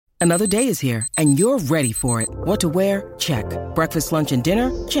Another day is here, and you're ready for it. What to wear? Check. Breakfast, lunch, and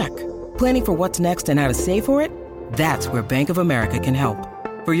dinner? Check. Planning for what's next and how to save for it? That's where Bank of America can help.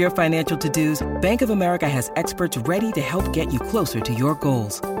 For your financial to-dos, Bank of America has experts ready to help get you closer to your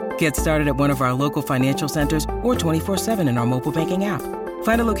goals. Get started at one of our local financial centers or 24/7 in our mobile banking app.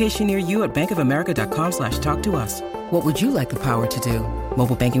 Find a location near you at bankofamerica.com/talktous. What would you like the power to do?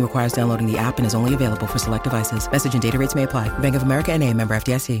 Mobile banking requires downloading the app and is only available for select devices. Message and data rates may apply. Bank of America N.A., member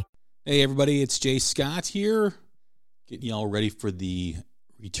FDIC. Hey, everybody, it's Jay Scott here, getting you all ready for the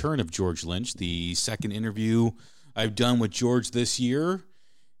return of George Lynch, the second interview I've done with George this year,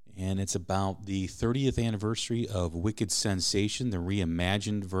 and it's about the 30th anniversary of Wicked Sensation, the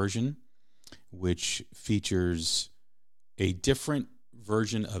reimagined version, which features a different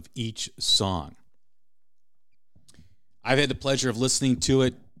version of each song. I've had the pleasure of listening to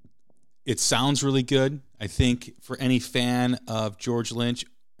it. It sounds really good. I think for any fan of George Lynch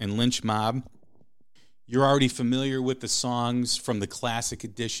and Lynch Mob, you're already familiar with the songs from the classic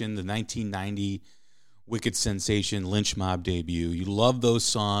edition, the 1990 Wicked Sensation Lynch Mob debut. You love those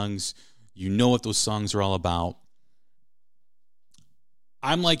songs. You know what those songs are all about.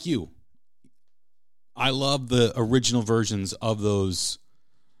 I'm like you. I love the original versions of those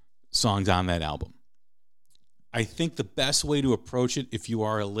songs on that album. I think the best way to approach it, if you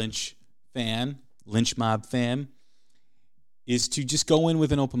are a Lynch fan, Lynch Mob fan, is to just go in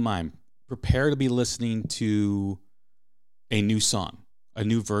with an open mind. Prepare to be listening to a new song, a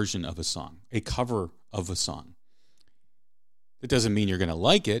new version of a song, a cover of a song. That doesn't mean you're going to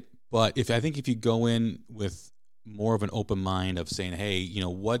like it, but I think if you go in with more of an open mind of saying, hey, you know,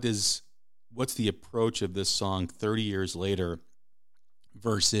 what's the approach of this song 30 years later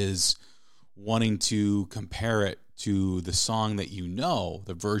versus wanting to compare it to the song that you know,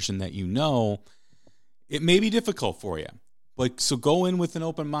 the version that you know, it may be difficult for you. But so go in with an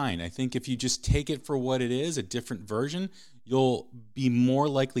open mind. I think if you just take it for what it is, a different version, you'll be more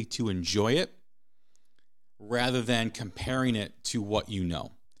likely to enjoy it rather than comparing it to what you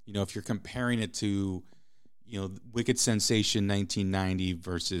know. You know, if you're comparing it to, you know, Wicked Sensation 1990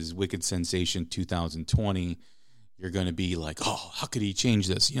 versus Wicked Sensation 2020, you're going to be like, oh, how could he change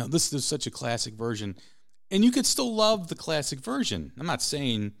this? You know, this is such a classic version. And you could still love the classic version. I'm not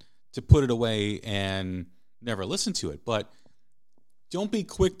saying to put it away and never listen to it, but don't be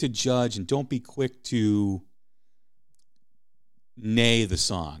quick to judge and don't be quick to nay the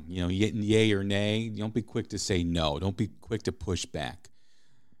song. You know, yay or nay. Don't be quick to say no. Don't be quick to push back.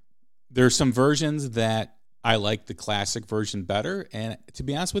 There are some versions that I like the classic version better. And to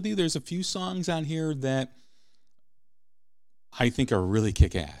be honest with you, there's a few songs on here that I think are really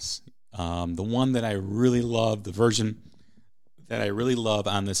kick-ass. The one that I really love, the version that I really love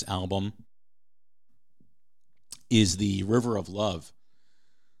on this album is the River of Love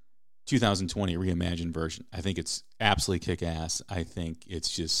 2020 reimagined version. I think it's absolutely kick-ass. I think it's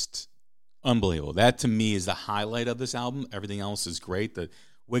just unbelievable. That, to me, is the highlight of this album. Everything else is great. The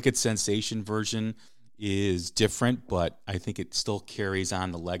Wicked Sensation version is different, but I think it still carries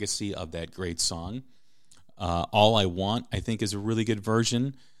on the legacy of that great song. All I Want, I think, is a really good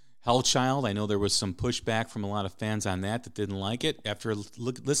version. Hellchild, I know there was some pushback from a lot of fans on that didn't like it. After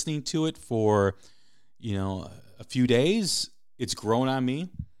listening to it for, you know, a few days, it's grown on me.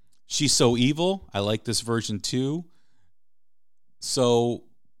 She's So Evil, I like this version too. So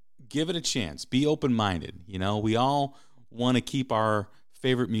give it a chance. Be open-minded. You know, we all want to keep our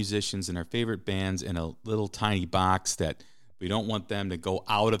favorite musicians and our favorite bands in a little tiny box that we don't want them to go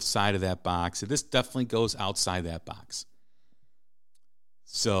outside of that box. And this definitely goes outside that box.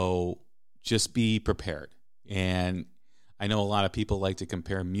 So just be prepared. And I know a lot of people like to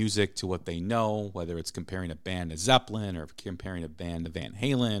compare music to what they know, whether it's comparing a band to Zeppelin or comparing a band to Van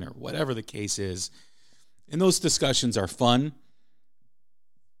Halen or whatever the case is. And those discussions are fun.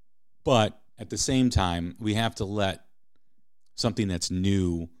 But at the same time, we have to let something that's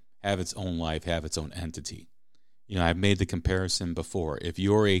new have its own life, have its own entity. You know, I've made the comparison before. If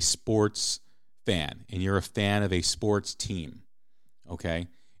you're a sports fan and you're a fan of a sports team, okay,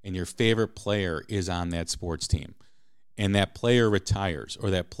 and your favorite player is on that sports team, and that player retires or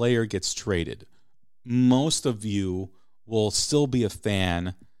that player gets traded, most of you will still be a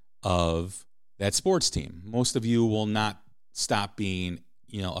fan of that sports team. Most of you will not stop being,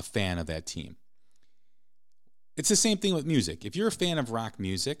 you know, a fan of that team. It's the same thing with music. If you're a fan of rock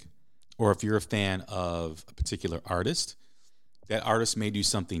music, or if you're a fan of a particular artist, that artist may do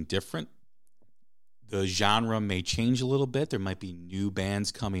something different. The genre may change a little bit. There might be new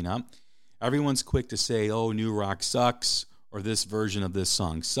bands coming up. Everyone's quick to say, oh, new rock sucks, or this version of this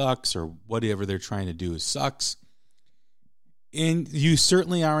song sucks, or whatever they're trying to do sucks. And you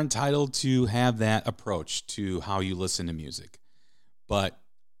certainly are entitled to have that approach to how you listen to music. But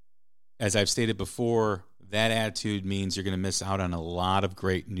as I've stated before, that attitude means you're going to miss out on a lot of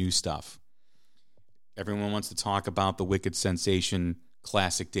great new stuff. Everyone wants to talk about the Wicked Sensation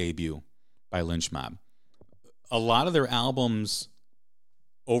classic debut by Lynch Mob. A lot of their albums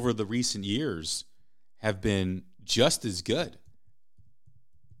over the recent years have been just as good.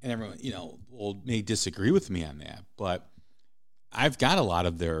 And everyone, may disagree with me on that, but I've got a lot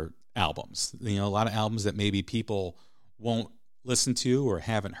of their albums, a lot of albums that maybe people won't listen to or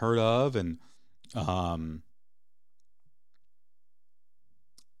haven't heard of. And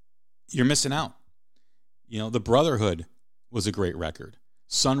you're missing out. The Brotherhood was a great record.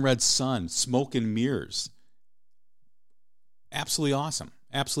 Sun Red Sun, Smoke and Mirrors. Absolutely awesome.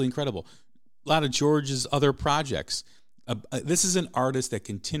 Absolutely incredible. A lot of George's other projects. This is an artist that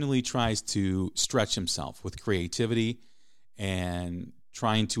continually tries to stretch himself with creativity and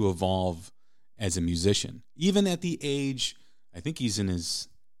trying to evolve as a musician. Even at the age, I think he's in his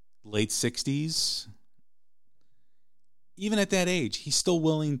late 60s. Even at that age, he's still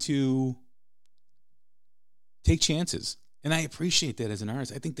willing to take chances. And I appreciate that as an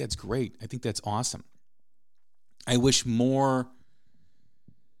artist. I think that's great. I think that's awesome. I wish more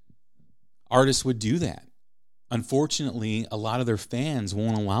artists would do that. Unfortunately, a lot of their fans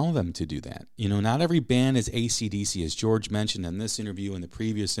won't allow them to do that. Not every band is AC/DC, as George mentioned in this interview and the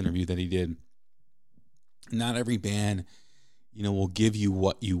previous interview that he did. Not every band, will give you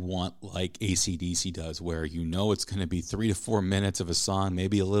what you want like AC/DC does, where it's going to be 3 to 4 minutes of a song,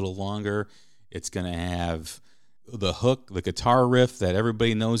 maybe a little longer. It's going to have the hook, the guitar riff that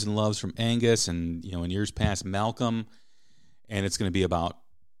everybody knows and loves from Angus and, in years past, Malcolm. And it's going to be about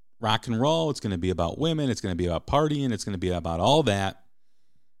rock and roll. It's going to be about women. It's going to be about partying. It's going to be about all that.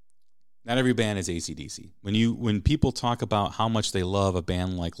 Not every band is AC/DC. When people talk about how much they love a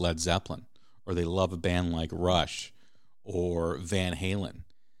band like Led Zeppelin, or they love a band like Rush or Van Halen,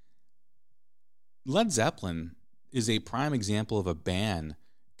 Led Zeppelin is a prime example of a band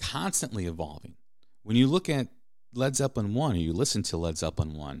constantly evolving. When you look at Led Zeppelin 1, or you listen to Led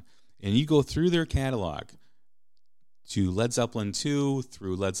Zeppelin 1, and you go through their catalog to Led Zeppelin 2,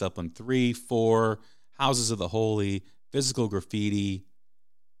 through Led Zeppelin 3, 4, Houses of the Holy, Physical Graffiti,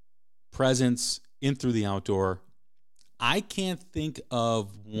 Presence, In Through the Outdoor, I can't think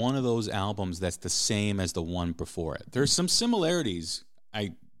of one of those albums that's the same as the one before it. There's some similarities.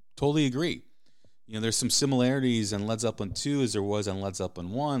 I totally agree. There's some similarities in Led Zeppelin 2 as there was on Led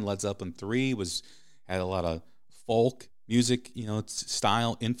Zeppelin 1. Led Zeppelin 3 had a lot of folk music,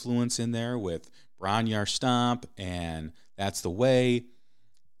 style influence in there with Bron-Y-Aur Stomp and That's the Way.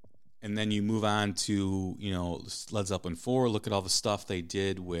 And then you move on to, Led Zeppelin 4. Look at all the stuff they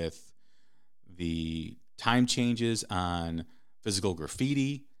did with the time changes on Physical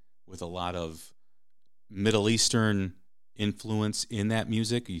Graffiti, with a lot of Middle Eastern influence in that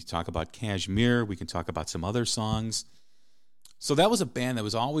music. You talk about Kashmir. We can talk about some other songs. So that was a band that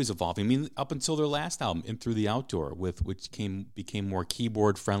was always evolving. Up until their last album, In Through the Outdoor, which became more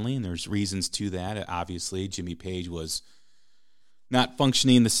keyboard friendly, and there's reasons to that. Obviously, Jimmy Page was not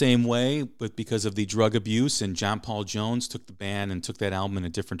functioning the same way, but because of the drug abuse, and John Paul Jones took the band and took that album in a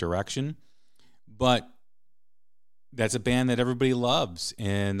different direction. But that's a band that everybody loves,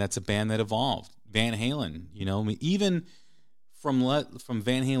 and that's a band that evolved. Van Halen, even from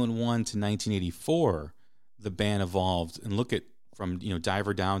Van Halen 1 to 1984, the band evolved. And look at from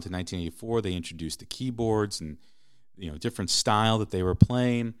Diver Down to 1984, they introduced the keyboards and different style that they were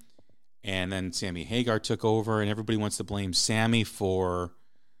playing. And then Sammy Hagar took over, and everybody wants to blame Sammy for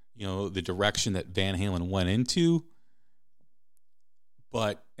the direction that Van Halen went into.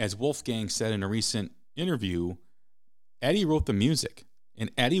 But as Wolfgang said in a recent interview, Eddie wrote the music,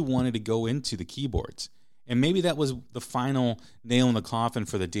 and Eddie wanted to go into the keyboards. And maybe that was the final nail in the coffin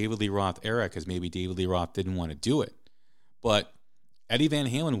for the David Lee Roth era, because maybe David Lee Roth didn't want to do it. But Eddie Van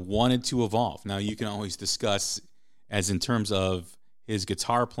Halen wanted to evolve. Now, you can always discuss, as in terms of his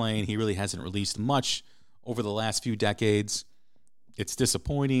guitar playing, he really hasn't released much over the last few decades. It's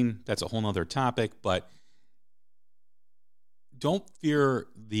disappointing. That's a whole other topic. But don't fear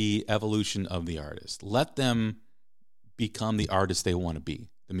the evolution of the artist. Let them become the artist they want to be,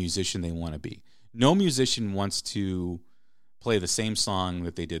 the musician they want to be. No musician wants to play the same song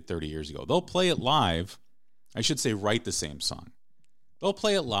that they did 30 years ago. They'll play it live. I should say write the same song. They'll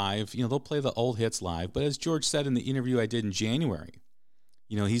play it live. They'll play the old hits live. But as George said in the interview I did in January,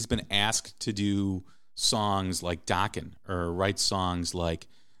 he's been asked to do songs like Dokken, or write songs like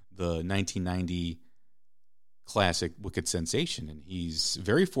the 1990 classic Wicked Sensation. And he's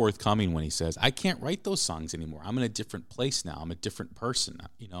very forthcoming when he says, I can't write those songs anymore. I'm in a different place now. I'm a different person.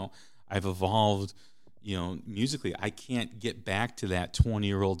 I've evolved, musically. I can't get back to that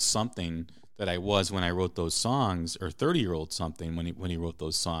 20-year-old something that I was when I wrote those songs, or 30-year-old something when he wrote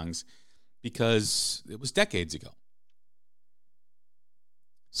those songs, because it was decades ago.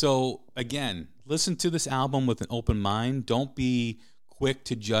 So again, listen to this album with an open mind. Don't be quick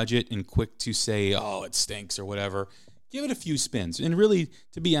to judge it and quick to say, oh, it stinks or whatever. Give it a few spins. And really,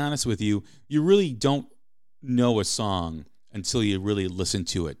 to be honest with you, you really don't know a song until you really listen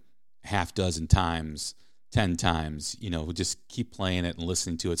to it half dozen times, 10 times. Just keep playing it and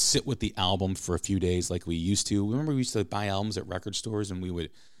listening to it. Sit with the album for a few days like we used to. Remember we used to buy albums at record stores, and we would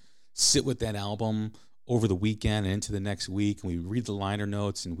sit with that album over the weekend and into the next week, and we read the liner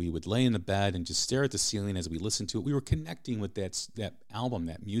notes, and we would lay in the bed and just stare at the ceiling as we listened to it. We were connecting with that album,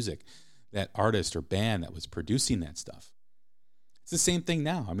 that music, that artist or band that was producing that stuff. It's the same thing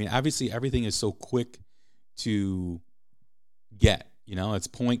now. I mean, obviously everything is so quick to get. It's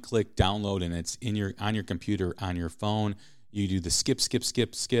point, click, download, and it's on your computer, on your phone. You do the skip,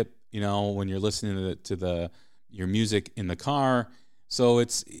 when you're listening to your music in the car. So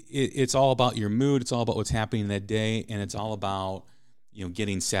it's all about your mood. It's all about what's happening that day, and it's all about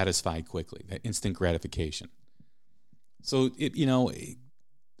getting satisfied quickly, that instant gratification. So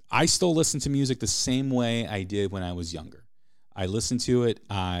I still listen to music the same way I did when I was younger. I listen to it,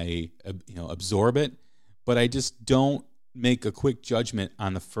 I absorb it, but I just don't make a quick judgment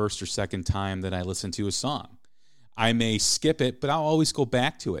on the first or second time that I listen to a song. I may skip it, but I'll always go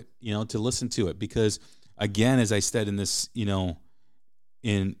back to it, to listen to it, because again, as I said in this,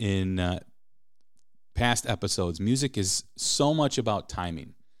 in past episodes, music is so much about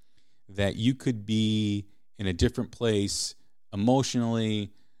timing that you could be in a different place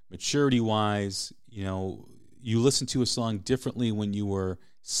emotionally, maturity-wise. You listen to a song differently when you were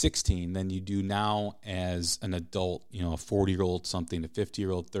 16 than you do now as an adult, a 40-year-old something, a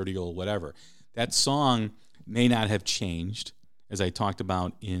 50-year-old, 30-year-old, whatever. That song may not have changed, as I talked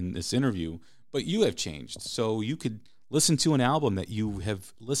about in this interview, but you have changed. So you could listen to an album that you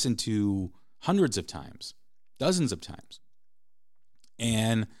have listened to hundreds of times, dozens of times,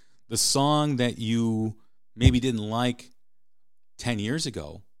 and the song that you maybe didn't like 10 years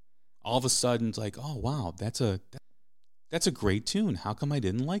ago, all of a sudden it's like, oh, wow, that's a great tune. How come I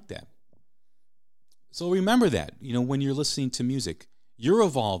didn't like that? So remember that, when you're listening to music, you're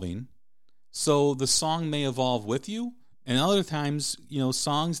evolving. So the song may evolve with you. And other times,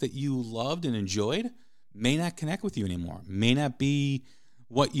 songs that you loved and enjoyed may not connect with you anymore, may not be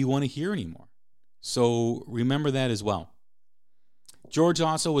what you want to hear anymore. So remember that as well. George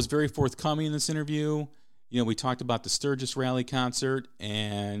also was very forthcoming in this interview. We talked about the Sturgis Rally concert,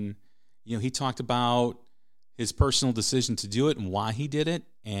 and, he talked about his personal decision to do it and why he did it,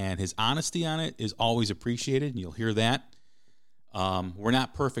 and his honesty on it is always appreciated, and you'll hear that. We're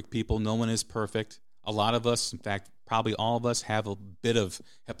not perfect people. No one is perfect. A lot of us, in fact, probably all of us, have a bit of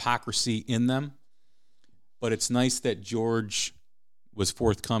hypocrisy in them, but it's nice that George was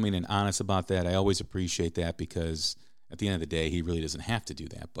forthcoming and honest about that. I always appreciate that, because at the end of the day, he really doesn't have to do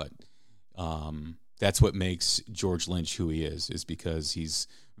that, but that's what makes George Lynch who he is because he's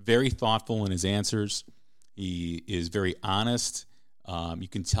very thoughtful in his answers. He is very honest. You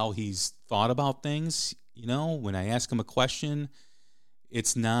can tell he's thought about things. When I ask him a question,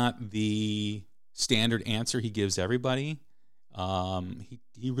 it's not the standard answer he gives everybody.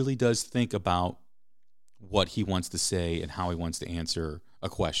 He really does think about what he wants to say and how he wants to answer a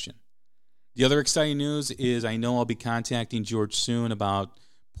question. The other exciting news is I know I'll be contacting George soon about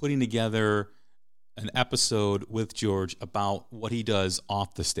putting together an episode with George about what he does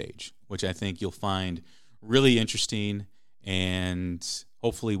off the stage, which I think you'll find really interesting, and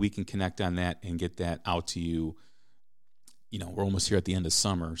hopefully we can connect on that and get that out to you. We're almost here at the end of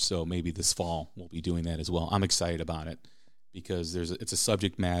summer, so maybe this fall we'll be doing that as well. I'm excited about it because it's a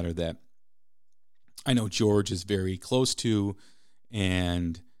subject matter that I know George is very close to,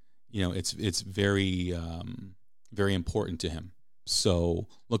 and it's very very important to him. So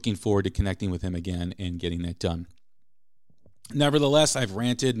looking forward to connecting with him again and getting that done. Nevertheless, I've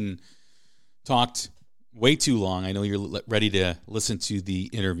ranted and talked way too long. I know you're ready to listen to the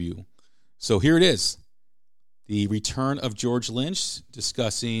interview. So here it is. The return of George Lynch,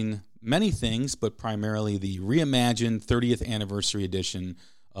 discussing many things, but primarily the reimagined 30th anniversary edition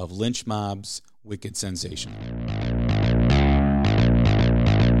of Lynch Mob's Wicked Sensation.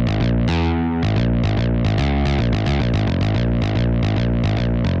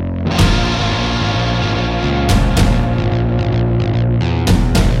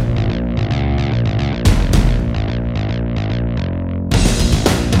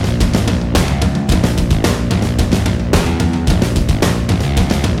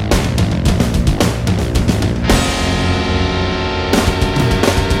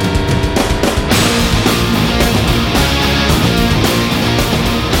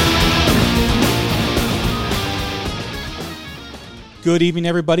 Good evening,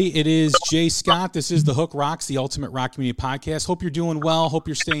 everybody. It is Jay Scott. This is The Hook Rocks, the Ultimate Rock Community Podcast. Hope you're doing well. Hope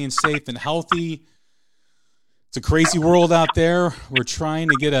you're staying safe and healthy. It's a crazy world out there. We're trying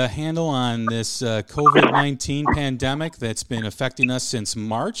to get a handle on this COVID-19 pandemic that's been affecting us since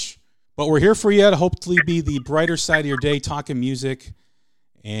March. But we're here for you to hopefully be the brighter side of your day, talking music.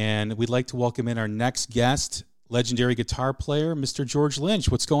 And we'd like to welcome in our next guest, legendary guitar player, Mr. George Lynch.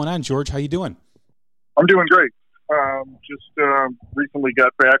 What's going on, George? How you doing? I'm doing great. Just recently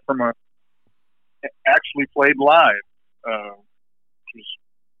got back from actually played live, which is,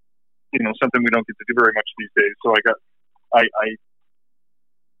 something we don't get to do very much these days. So I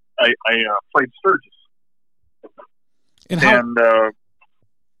played Sturgis, and it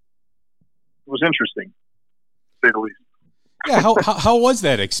was interesting, to say the least. Yeah, how was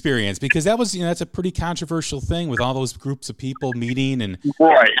that experience? Because that was, that's a pretty controversial thing with all those groups of people meeting and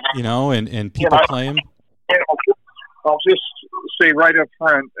right, and people playing. I'll just say right up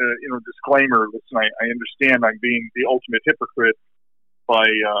front, disclaimer. Listen, I understand I'm being the ultimate hypocrite by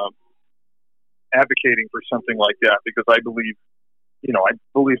advocating for something like that, because I believe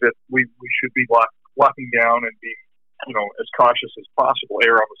that we should be locking down and being, as cautious as possible,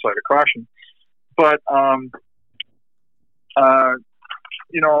 err on the side of caution. But I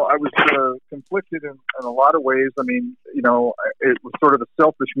was conflicted in a lot of ways. I mean, it was sort of a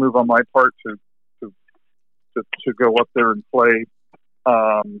selfish move on my part to go up there and play,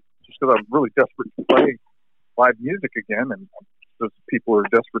 just because I'm really desperate to play live music again, and those people are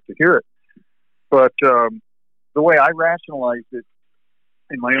desperate to hear it. But the way I rationalized it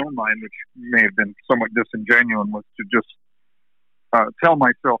in my own mind, which may have been somewhat disingenuous, was to just tell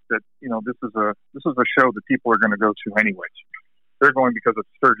myself that this is a show that people are going to go to anyways. They're going because it's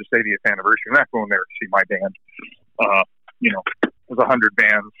Sturgis 80th anniversary. They're not going there to see my band. There's 100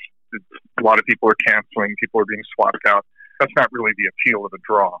 bands. A lot of people are canceling. People are being swapped out. That's not really the appeal of the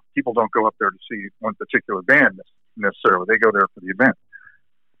draw. People don't go up there to see one particular band necessarily. They go there for the event.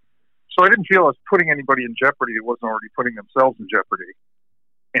 So I didn't feel I was putting anybody in jeopardy that wasn't already putting themselves in jeopardy.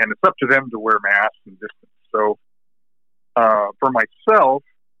 And it's up to them to wear masks and distance. So for myself,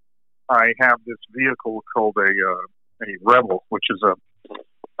 I have this vehicle called a Rebel, which is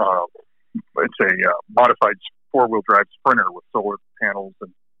it's a modified four-wheel drive Sprinter with solar panels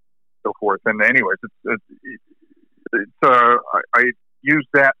and so forth. And anyways, I use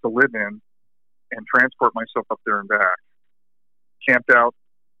that to live in and transport myself up there and back. Camped out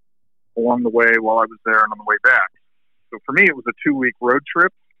along the way while I was there and on the way back. So for me, it was a 2-week road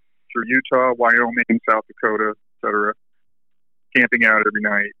trip through Utah, Wyoming, South Dakota, etc. Camping out every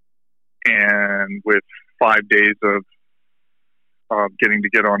night, and with 5 days of getting to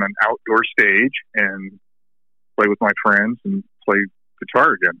get on an outdoor stage and play with my friends and play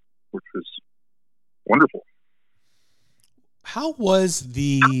guitar again, which was wonderful. How was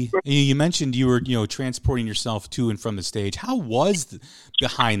you mentioned you were, transporting yourself to and from the stage. How was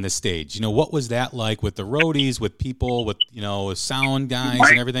behind the stage? What was that like with the roadies, with people, with, sound guys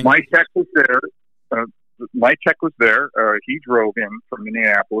and everything? My tech was there. He drove in from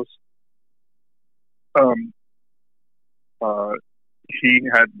Minneapolis.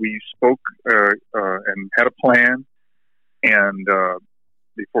 We spoke and had a plan, and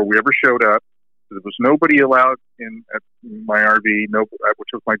before we ever showed up, there was nobody allowed in at my RV,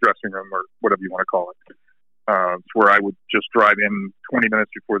 which was my dressing room or whatever you want to call it. It's where I would just drive in 20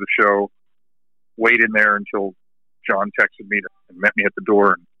 minutes before the show, wait in there until John texted me and met me at the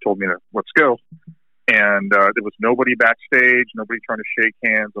door and told me to let's go. And there was nobody backstage, nobody trying to shake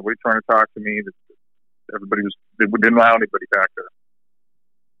hands, nobody trying to talk to me. They didn't allow anybody back there.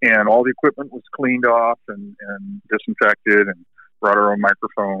 And all the equipment was cleaned off and disinfected, and brought our own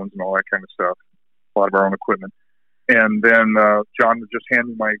microphones and all that kind of stuff. A lot of our own equipment. And then John would just hand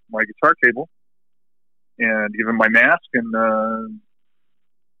me my guitar cable and give him my mask, and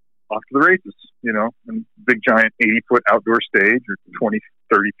off to the races, and big giant 80-foot outdoor stage or 20,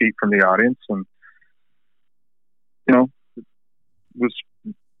 30 feet from the audience. And, it was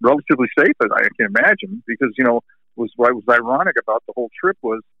relatively safe, as I can imagine, because, what was ironic about the whole trip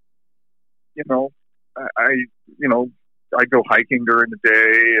was, I go hiking during the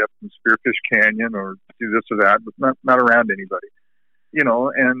day up in Spearfish Canyon or do this or that, but not around anybody,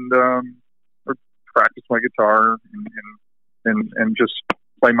 or practice my guitar and just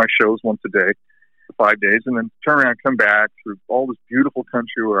play my shows once a day for 5 days, and then turn around, come back through all this beautiful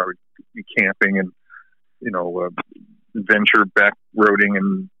country where I would be camping and, adventure back roading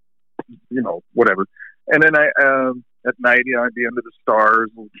and, whatever. And then at night, I'd be under the stars,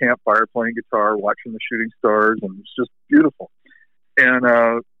 a little campfire, playing guitar, watching the shooting stars, and it's just beautiful. And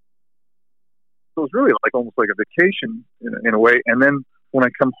So it's really like almost like a vacation in a way. And then when I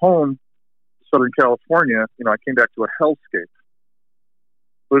come home to Southern California, I came back to a hellscape.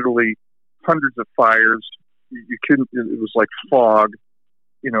 Literally hundreds of fires. You couldn't. It was like fog.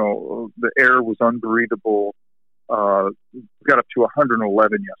 The air was unbreathable. Got up to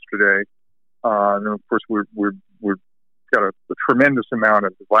 111 yesterday, and of course we're got a tremendous amount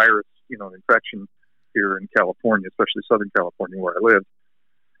of virus, infection here in California, especially Southern California where I live,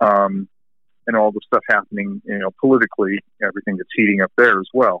 and all the stuff happening, politically, everything that's heating up there as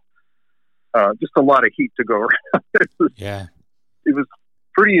well. Just a lot of heat to go around. It was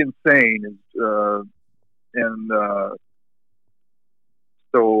pretty insane, So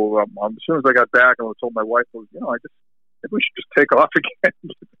as soon as I got back, I told my wife, maybe we should just take off again and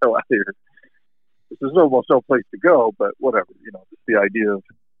get the hell out of here. There's almost no place to go, but whatever. Just the idea of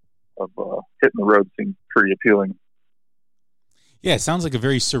hitting the road seemed pretty appealing. Yeah, it sounds like a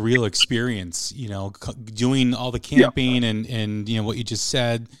very surreal experience. Doing all the camping and what you just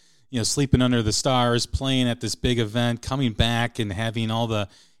said. Sleeping under the stars, playing at this big event, coming back and having all the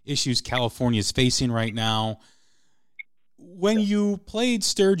issues California is facing right now. When you played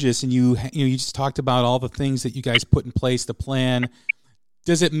Sturgis and you just talked about all the things that you guys put in place, the plan,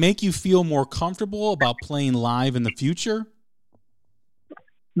 does it make you feel more comfortable about playing live in the future?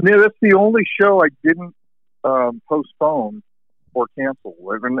 Yeah, that's the only show I didn't postpone or cancel.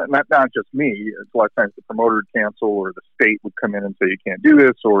 Not just me. It's a lot of times the promoter would cancel, or the state would come in and say you can't do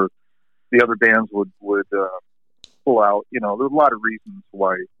this, or the other bands would pull out. There's a lot of reasons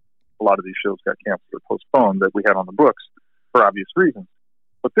why a lot of these shows got canceled or postponed that we had on the books for obvious reasons.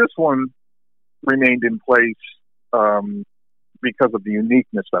 But this one remained in place because of the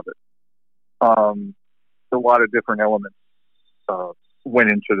uniqueness of it. A lot of different elements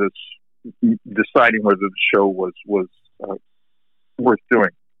went into this, deciding whether the show was worth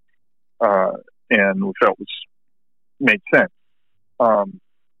doing, and we felt made sense. And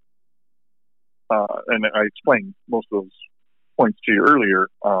I explained most of those points to you earlier.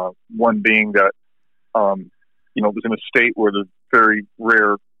 One being that it was in a state where there's very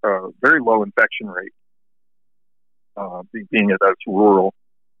rare, very low infection rate, being that it's rural,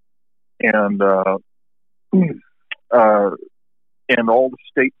 and all the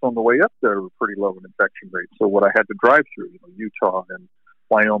states on the way up there were pretty low in infection rate. So what I had to drive through, Utah and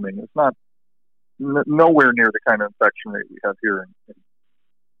Wyoming, is not nowhere near the kind of infection rate we have here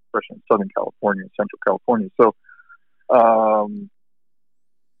especially in Southern California, Central California. So,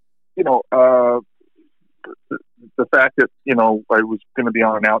 the fact that, I was going to be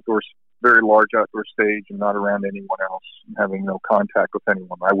on an very large outdoor stage and not around anyone else and having no contact with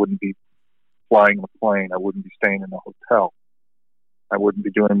anyone. I wouldn't be flying the plane. I wouldn't be staying in the hotel. I wouldn't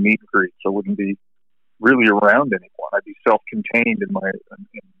be doing meet and greets. I wouldn't be really around anyone. I'd be self-contained in my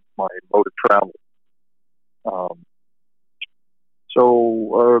mode of travel.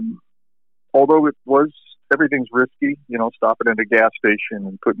 Although everything's risky, stopping at a gas station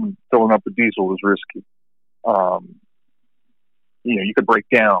and filling up the diesel was risky. You could break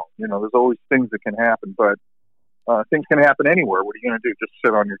down. There's always things that can happen, but things can happen anywhere. What are you going to do? Just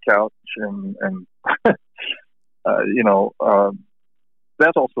sit on your couch and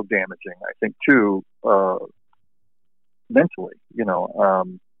that's also damaging, I think, too, mentally.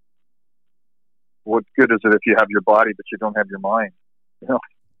 What good is it if you have your body but you don't have your mind?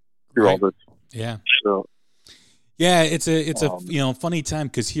 Through all this. Yeah. So. Yeah, it's a funny time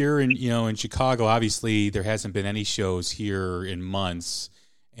because here in Chicago, obviously there hasn't been any shows here in months,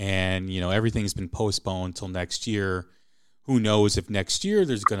 and everything's been postponed until next year. Who knows if next year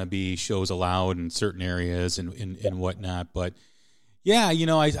there's going to be shows allowed in certain areas and whatnot? But yeah,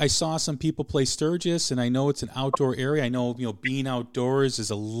 I saw some people play Sturgis, and I know it's an outdoor area. I know being outdoors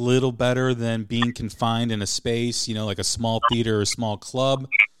is a little better than being confined in a space, like a small theater or a small club.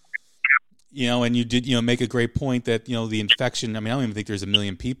 And you did, make a great point that, the infection, I don't even think there's 1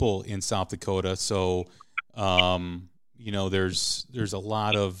 million people in South Dakota. So, there's a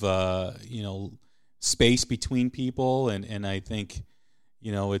lot of, space between people. And I think,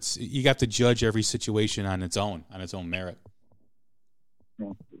 it's, you got to judge every situation on its own merit.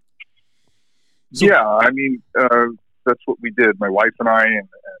 So, that's what we did. My wife and I, and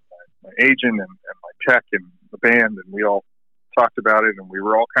my agent and my tech and the band, and we all talked about it, and we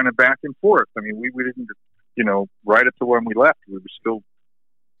were all kind of back and forth. We didn't, right up to when we left, we were still,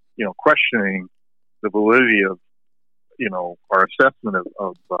 questioning the validity of, our assessment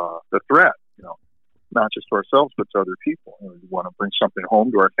of the threat, not just to ourselves, but to other people. We want to bring something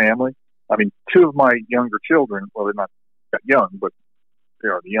home to our family. 2 of my younger children, well, they're not that young, but they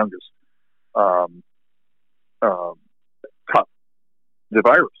are the youngest, caught the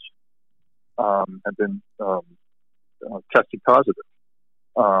virus. have been tested positive.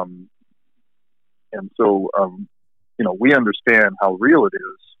 Um, and so, we understand how real it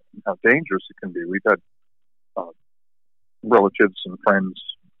is and how dangerous it can be. We've had relatives and friends,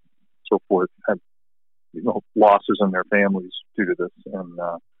 so forth, have losses in their families due to this, and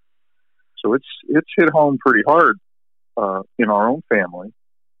so it's hit home pretty hard in our own family.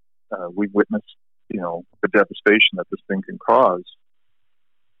 We've witnessed, the devastation that this thing can cause.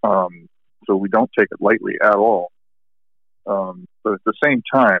 So we don't take it lightly at all. But at the same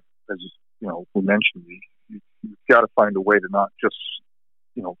time, as we mentioned, you've got to find a way to not just,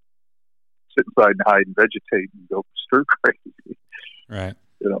 sit inside and hide and vegetate and go stir crazy. Right.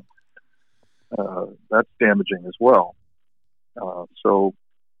 That's damaging as well. So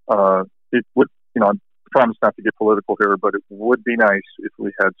it would, I promise not to get political here, but it would be nice if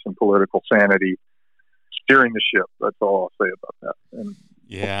we had some political sanity steering the ship. That's all I'll say about that. And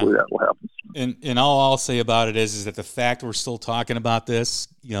hopefully that will happen. And all I'll say about it is that the fact we're still talking about this,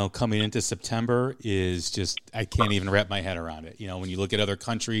 coming into September is just, I can't even wrap my head around it. When you look at other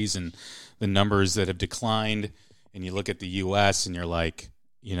countries and the numbers that have declined, and you look at the U.S. and you're like,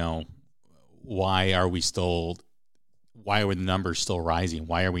 why are the numbers still rising?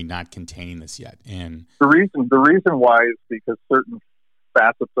 Why are we not containing this yet? And the reason why is because certain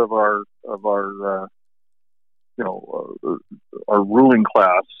facets of our our ruling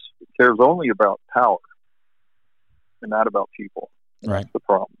class cares only about power and not about people. And right. That's the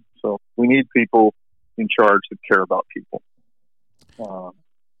problem. So we need people in charge that care about people.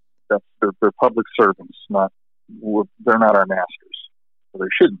 They're public servants, they're not our masters. Well, they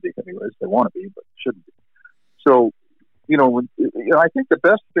shouldn't be anyways. They want to be, but shouldn't be. So, I think the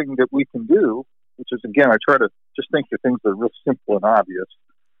best thing that we can do, which is, again, I try to just think of things that are real simple and obvious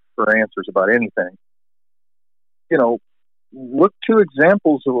for answers about anything. Look to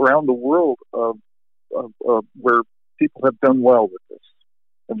examples around the world of where people have done well with this,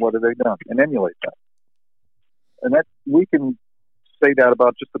 and what have they done, and emulate that. And that we can say that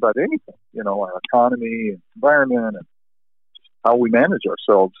about just about anything, our economy and environment and how we manage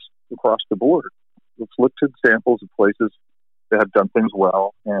ourselves across the board. Let's look to examples of places that have done things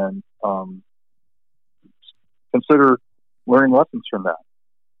well and consider learning lessons from that.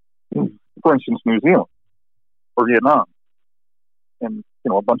 For instance, New Zealand or Vietnam and,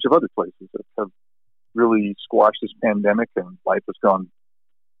 a bunch of other places that have really squashed this pandemic, and life has gone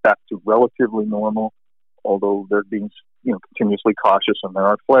back to relatively normal, although they're being, continuously cautious and there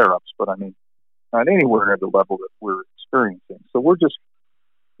are flare-ups, but I mean, not anywhere at the level that we're experiencing. So we're just,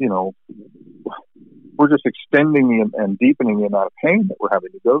 extending and deepening the amount of pain that we're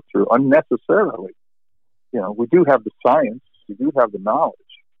having to go through unnecessarily. We do have the science, we do have the knowledge.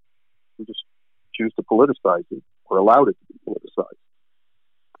 We just choose to politicize it or allow it to be politicized.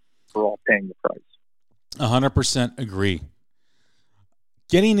 We're all paying the price. 100% agree.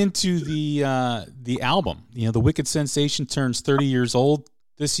 Getting into the album, The Wicked Sensation turns 30 years old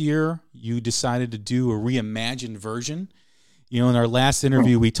this year. You decided to do a reimagined version. In our last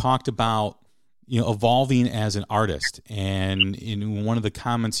interview, we talked about evolving as an artist, and in one of the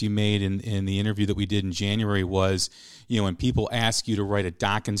comments you made in the interview that we did in January was, when people ask you to write a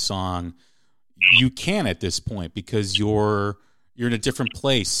Dokken song, you can at this point because you're in a different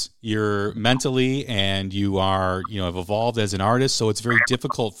place. You're mentally, and you are, have evolved as an artist. So it's very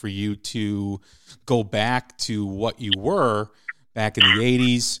difficult for you to go back to what you were back in the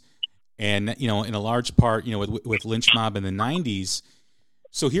 80s and, in a large part, with Lynch Mob in the 90s.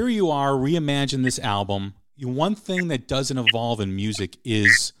 So here you are, reimagine this album. One thing that doesn't evolve in music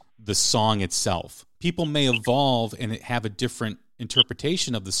is the song itself. People may evolve and have a different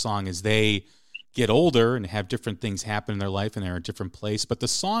interpretation of the song as they get older and have different things happen in their life and they're in a different place, but the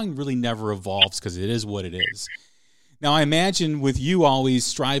song really never evolves because it is what it is. Now, I imagine with you always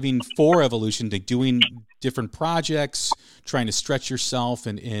striving for evolution, to doing different projects, trying to stretch yourself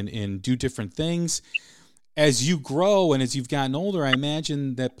and do different things. As you grow and as you've gotten older, I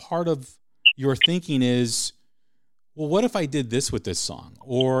imagine that part of your thinking is, well, what if I did this with this song?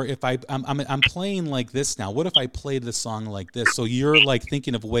 Or if I'm playing like this now, what if I played the song like this? So you're like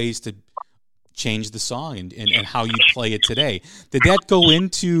thinking of ways to change the song and how you play it today. Did that go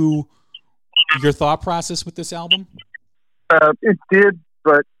into your thought process with this album? It did,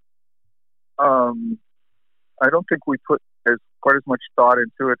 but I don't think we put quite as much thought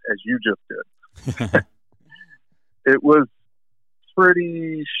into it as you just did. It was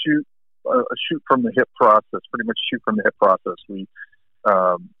pretty a shoot from the hip process, pretty much shoot from the hip process. We,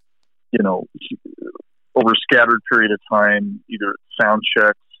 over a scattered period of time, either sound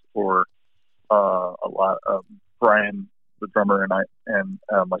checks or a lot of Brian the drummer and I and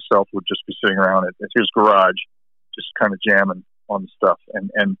myself would just be sitting around at his garage, just kind of jamming on the stuff. And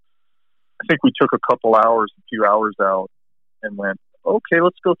I think we took a few hours out, and went, okay,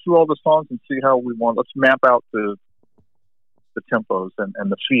 let's go through all the songs and see how we want. Let's map out the tempos and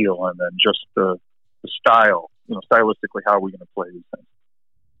the feel, and then just the style, stylistically, how are we going to play these things.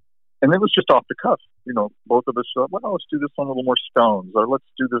 And it was just off the cuff, both of us thought, well, let's do this one a little more Stones, or let's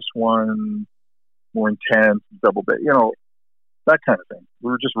do this one more intense, double bass, that kind of thing.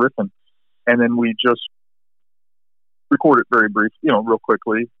 We were just riffing. And then we just record it very brief, real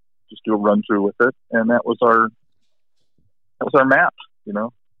quickly, just do a run through with it. And that was our map,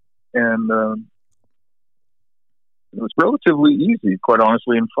 and it was relatively easy, quite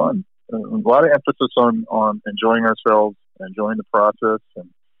honestly, and fun. A lot of emphasis on enjoying ourselves, enjoying the process, and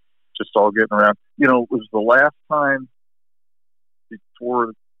just all getting around. It was the last time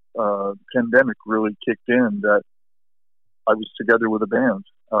before the pandemic really kicked in that I was together with a band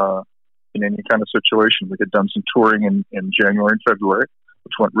in any kind of situation. We had done some touring in January and February,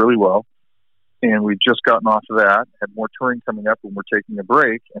 which went really well. And we'd just gotten off of that, had more touring coming up, and we're taking a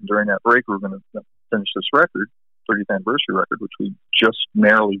break. And during that break, we were going to finish this record, 30th anniversary record, which we just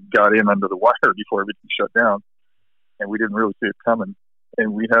narrowly got in under the wire before everything shut down. And we didn't really see it coming.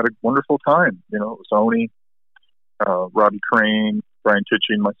 And we had a wonderful time. It was Oni, Robbie Crane, Brian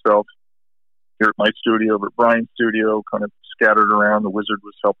Tichy, and myself here at my studio, over at Brian's studio, kind of scattered around. The Wizard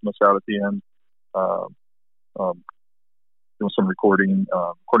was helping us out at the end, doing some recording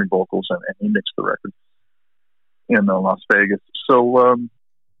vocals, and he mixed the record in Las Vegas. So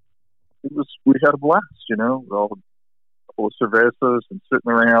we had a blast, all a couple of cervezas and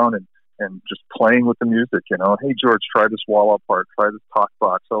sitting around and just playing with the music, Hey, George, try this wall up part, try this talk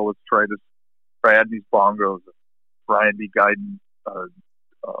box. Oh, let's try this. Add these bongos. Brian be guiding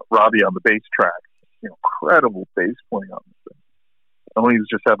Robbie on the bass track. Incredible bass playing on this thing. And he was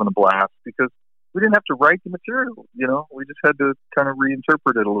just having a blast because we didn't have to write the material. We just had to kind of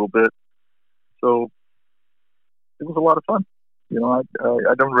reinterpret it a little bit. So it was a lot of fun.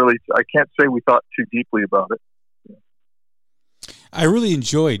 I can't say we thought too deeply about it. I really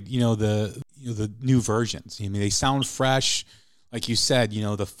enjoyed, the new versions. They sound fresh, like you said.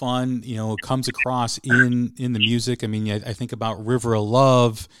 The fun, it comes across in the music. I think about River of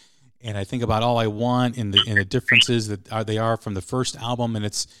Love, and I think about All I Want, and the differences that they are from the first album, and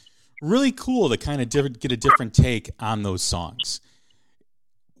it's really cool to kind of get a different take on those songs.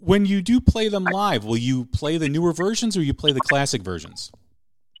 When you do play them live, will you play the newer versions or you play the classic versions?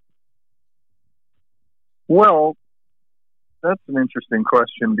 Well, that's an interesting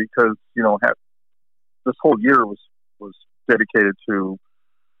question because, this whole year was dedicated to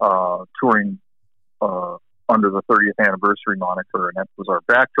touring under the 30th anniversary moniker, and that was our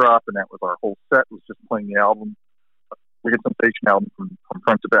backdrop, and that was our whole set, was just playing the album. We get Sensation album from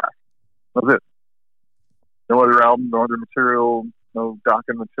front to back. That was it. No other album, no other material, no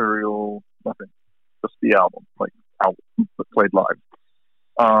docking material, nothing. Just the album, played live.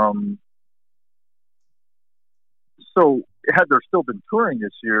 So had there still been touring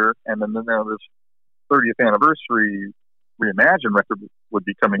this year, and then now this 30th anniversary reimagined record would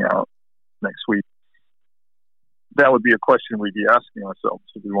be coming out next week, that would be a question we'd be asking ourselves.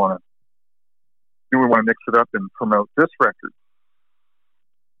 Do we want to mix it up and promote this record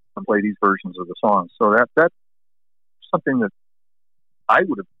and play these versions of the songs? So that's something that I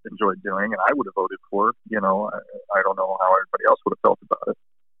would have enjoyed doing, and I would have voted for. I don't know how everybody else would have felt about it.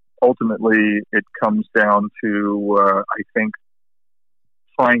 Ultimately, it comes down to, I think,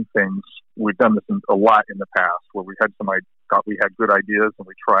 trying things. We've done this a lot in the past, where we had thought we had good ideas, and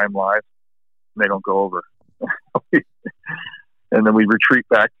we try them live, and they don't go over. And then we retreat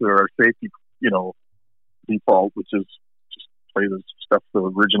back to our safety, default, which is just play this stuff the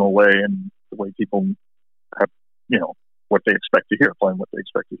original way and the way people have, what they expect to hear, playing what they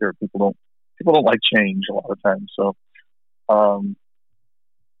expect to hear. People don't like change a lot of times. So,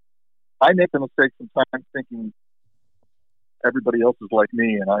 I make the mistake sometimes thinking everybody else is like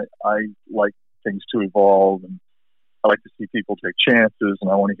me, and I like things to evolve, and I like to see people take chances,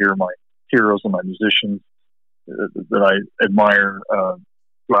 and I want to hear my heroes and my musicians that I admire go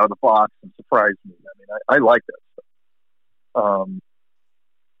out of the box and surprise me. I like that stuff.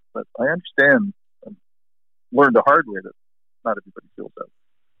 But I understand and learned the hard way that not everybody feels that.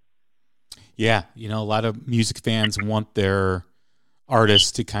 Yeah, a lot of music fans want their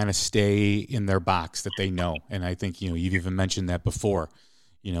artists to kind of stay in their box that they know. And I think, you've even mentioned that before,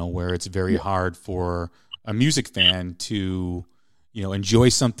 where it's very hard for a music fan to, enjoy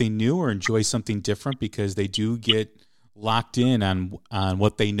something new or enjoy something different because they do get locked in on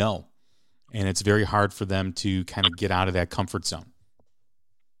what they know. and it's very hard for them to kind of get out of that comfort zone.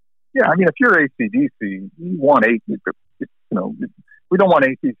 Yeah, I mean, if you're AC/DC, you want we don't want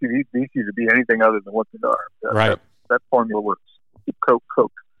AC/DC to be anything other than what they are. Right. That formula works. Keep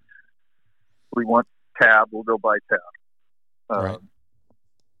Coke. We want Tab, we'll go buy Tab. Right.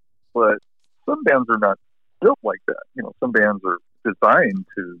 But some bands are not built like that. Some bands are designed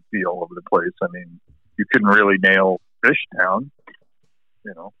to be all over the place. I mean, you couldn't really nail Fish down.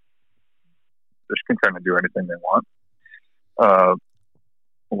 Fish can kind of do anything they want.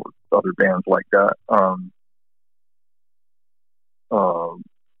 Or other bands like that.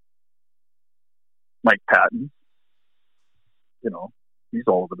 Mike Patton, he's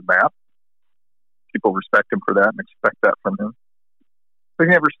all over the map. People respect him for that and expect that from him. But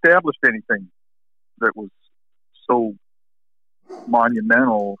he never established anything that was so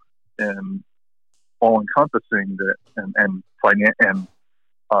monumental and all-encompassing and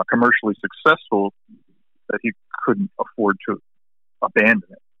commercially successful that he couldn't afford to abandon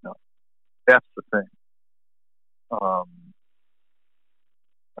it. That's the thing.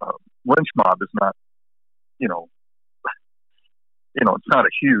 Lynch Mob is not, it's not a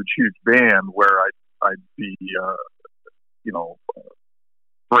huge band where I'd be,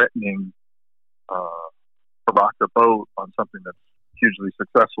 threatening to rock the boat on something that's hugely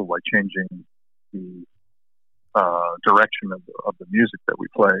successful, like changing the direction of the music that we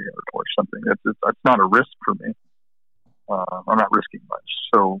play or something. It's not a risk for me. I'm not risking much.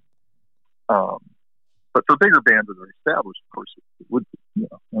 So, but for bigger bands that are established, of course, it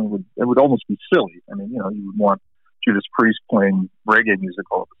would almost be silly. I mean, you would want Judas Priest playing reggae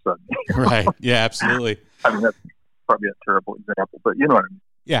music all of a sudden. Right. Yeah, absolutely. I mean, that's probably a terrible example, but you know what I mean.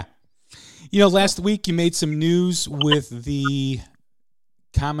 Yeah. Last week you made some news with the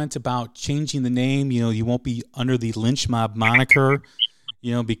comment about changing the name. You won't be under the Lynch Mob moniker,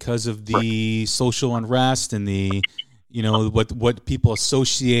 because of the social unrest and the, what people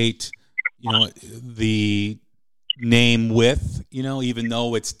associate, the name with, even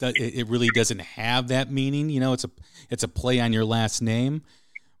though it really doesn't have that meaning. It's a play on your last name.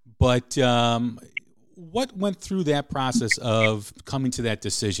 But what went through that process of coming to that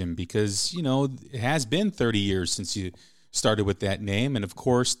decision? Because, it has been 30 years since you started with that name. And of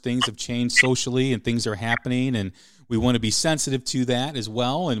course, things have changed socially and things are happening. And we want to be sensitive to that as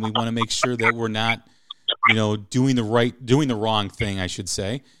well. And we want to make sure that we're not, doing the wrong thing, I should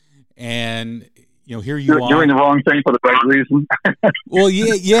say. And, here you are doing the wrong thing for the right reason. Well,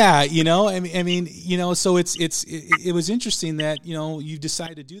 yeah. I mean, so it was interesting that, you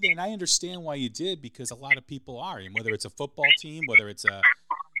decided to do that. And I understand why you did, because a lot of people are, and whether it's a football team, whether it's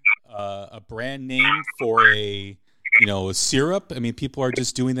a brand name for a syrup. I mean, people are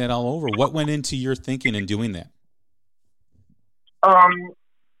just doing that all over. What went into your thinking in doing that?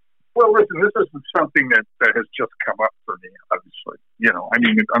 Well, listen, this isn't something that has just come up for me, obviously. I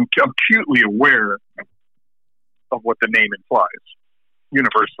mean, I'm acutely aware of what the name implies,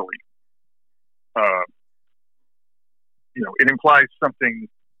 universally. It implies something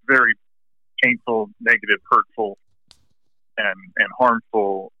very painful, negative, hurtful, and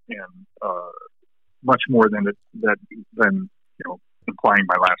harmful, and much more than implying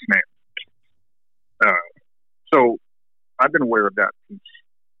my last name. So I've been aware of that since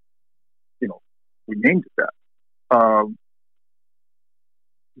we named it that.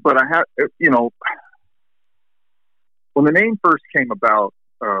 But I have, when the name first came about,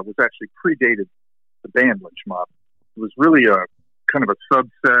 was actually predated the band Lynch Mob. It was really a kind of a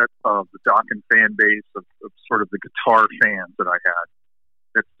subset of the Dokken fan base of sort of the guitar fans that I had.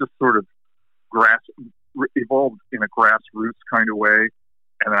 It's just sort of evolved in a grassroots kind of way,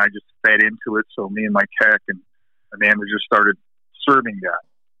 and then I just fed into it. So me and my tech and the manager started serving that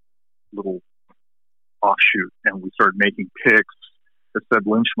little offshoot, and we started making picks that said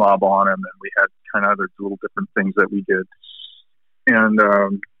Lynch Mob on them, and we had kind of other little different things that we did, and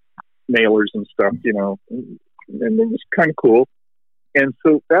mailers and stuff, and it was kind of cool. And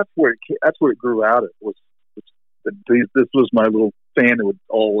so that's where it grew out of. This was my little fan who would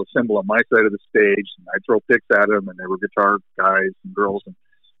all assemble on my side of the stage, and I'd throw picks at them, and they were guitar guys and girls, and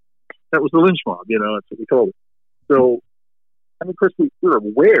that was the Lynch Mob. That's what we called it. So, I mean, of course, we're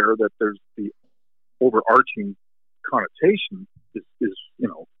aware that there's the overarching connotation is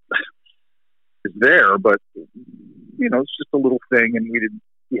is there, but it's just a little thing, and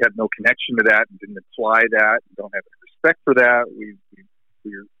we had no connection to that and didn't imply that, and don't have any respect for that. We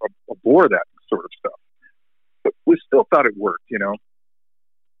abhor that sort of stuff, but we still thought it worked.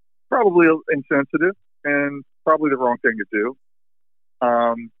 Probably insensitive and probably the wrong thing to do.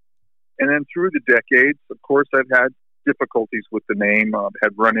 And then through the decades, of course, I've had difficulties with the name. I've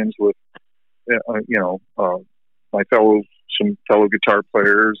had run-ins with my some fellow guitar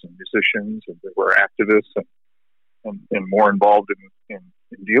players and musicians, and that were activists and more involved in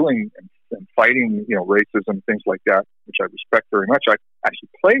dealing and fighting, racism and things like that, which I respect very much. I actually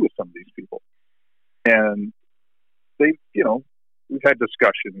play with some of these people, and they, we've had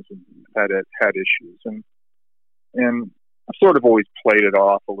discussions and had issues, and I sort of always played it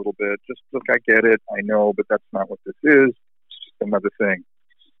off a little bit. Just look, I get it, I know, but that's not what this is. It's just another thing.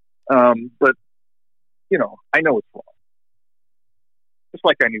 But I know it's wrong. Just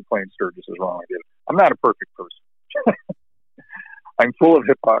like I knew playing Sturgis is wrong. I did it. I'm not a perfect person. I'm full of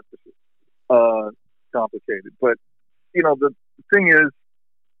hypocrisy, complicated. But the thing is,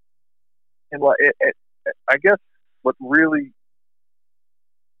 and I guess what really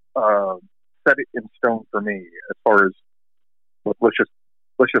set it in stone for me, as far as let's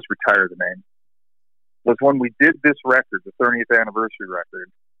just retire the name, was when we did this record, the 30th anniversary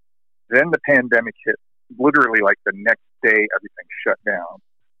record. Then the pandemic hit. Literally, like the next day, everything shut down.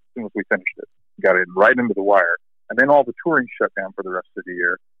 As soon as we finished it, got it right into the wire, and then all the touring shut down for the rest of the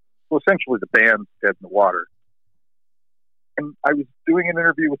year. So essentially, the band's dead in the water. And I was doing an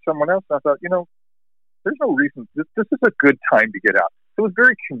interview with someone else, and I thought, there's no reason. This is a good time to get out. It was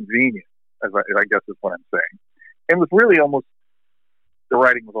very convenient, as I guess is what I'm saying. And it was really almost the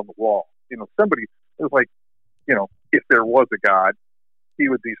writing was on the wall. Somebody, it was like, if there was a God, he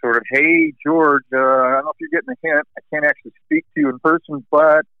would be sort of, hey, George, I don't know if you're getting a hint. I can't actually speak to you in person,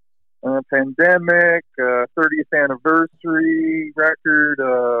 but pandemic, 30th anniversary record,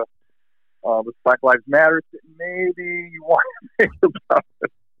 with Black Lives Matter, maybe you want to think about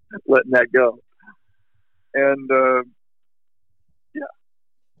letting that go. And,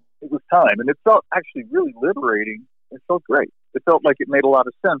 it was time. And it felt actually really liberating. It felt great. It felt like it made a lot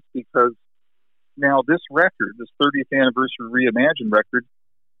of sense, because now this record, this 30th anniversary reimagined record,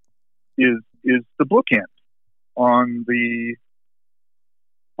 is the bookend on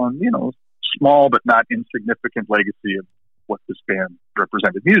small but not insignificant legacy of what this band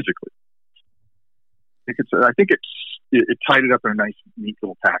represented musically. I think it tied it up in a nice, neat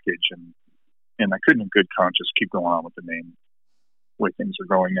little package, and I couldn't in good conscience keep going on with the name the way things are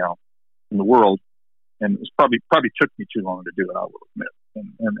going now in the world. And it was probably took me too long to do it, I will admit.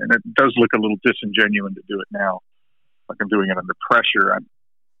 And it does look a little disingenuous to do it now, like I'm doing it under pressure.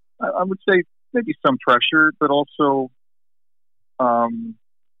 I would say maybe some pressure, but also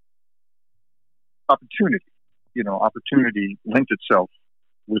opportunity. Opportunity lent itself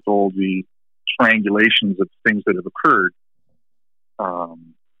with all the triangulations of things that have occurred.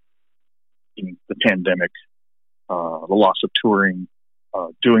 The pandemic, the loss of touring,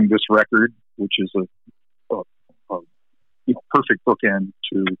 doing this record, which is a perfect bookend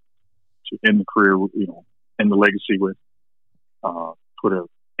to end the career, end the legacy with, put an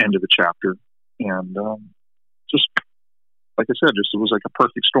end to the chapter. And just, like I said, it was like a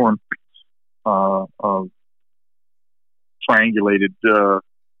perfect storm of triangulated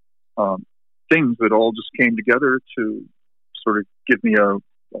things that all just came together to sort of give me a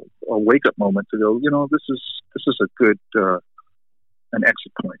wake-up moment to go, this is a good an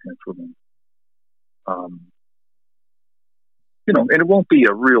exit point here for me. And it won't be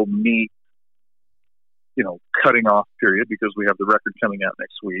a real neat, cutting off period, because we have the record coming out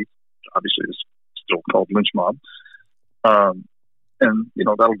next week. Obviously, it's still called Lynch Mob. And,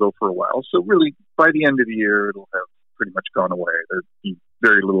 that'll go for a while. So really, by the end of the year, it'll have pretty much gone away. There'll be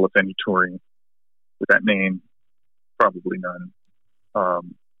very little, if any, touring with that name. Probably none.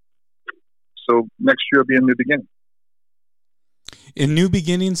 So next year will be a new beginning. And new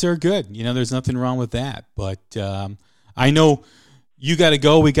beginnings are good. There's nothing wrong with that. But I know you got to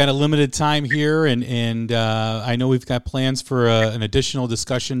go. We got a limited time here, and I know we've got plans for an additional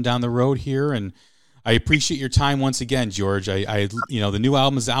discussion down the road here. And I appreciate your time once again, George. The new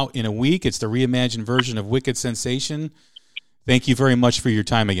album is out in a week. It's the reimagined version of Wicked Sensation. Thank you very much for your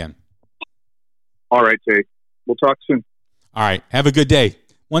time again. All right, Jay. We'll talk soon. All right. Have a good day.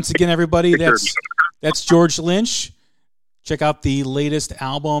 Once again, everybody, that's George Lynch. Check out the latest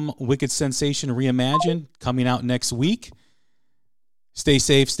album, Wicked Sensation Reimagined, coming out next week. Stay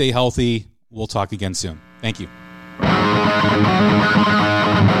safe, stay healthy. We'll talk again soon. Thank you.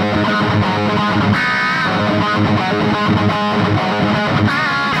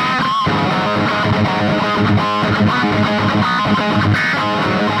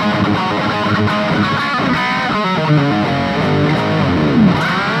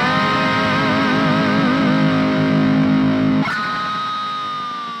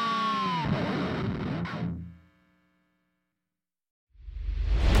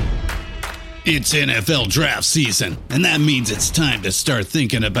 It's NFL draft season, and that means it's time to start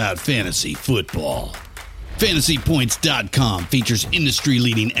thinking about fantasy football. FantasyPoints.com features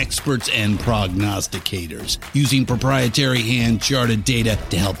industry-leading experts and prognosticators using proprietary hand-charted data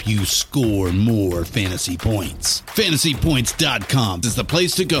to help you score more fantasy points. FantasyPoints.com is the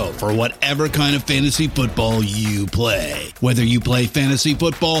place to go for whatever kind of fantasy football you play. Whether you play fantasy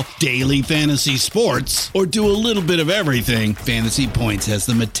football, daily fantasy sports, or do a little bit of everything, Fantasy Points has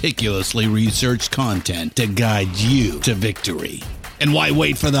the meticulously researched content to guide you to victory. And why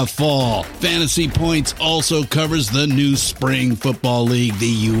wait for the fall? Fantasy Points also covers the new spring football league,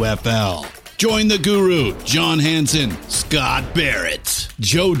 the UFL. Join the guru, John Hansen, Scott Barrett,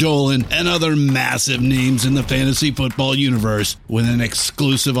 Joe Dolan, and other massive names in the fantasy football universe with an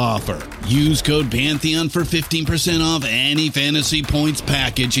exclusive offer. Use code Pantheon for 15% off any Fantasy Points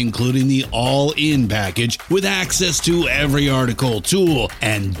package, including the all-in package, with access to every article, tool,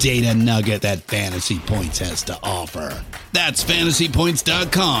 and data nugget that Fantasy Points has to offer. That's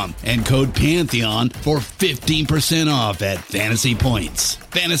FantasyPoints.com and code Pantheon for 15% off at Fantasy Points.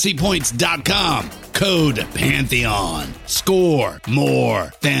 FantasyPoints.com, code Pantheon. Score more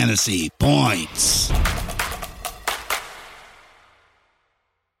fantasy points.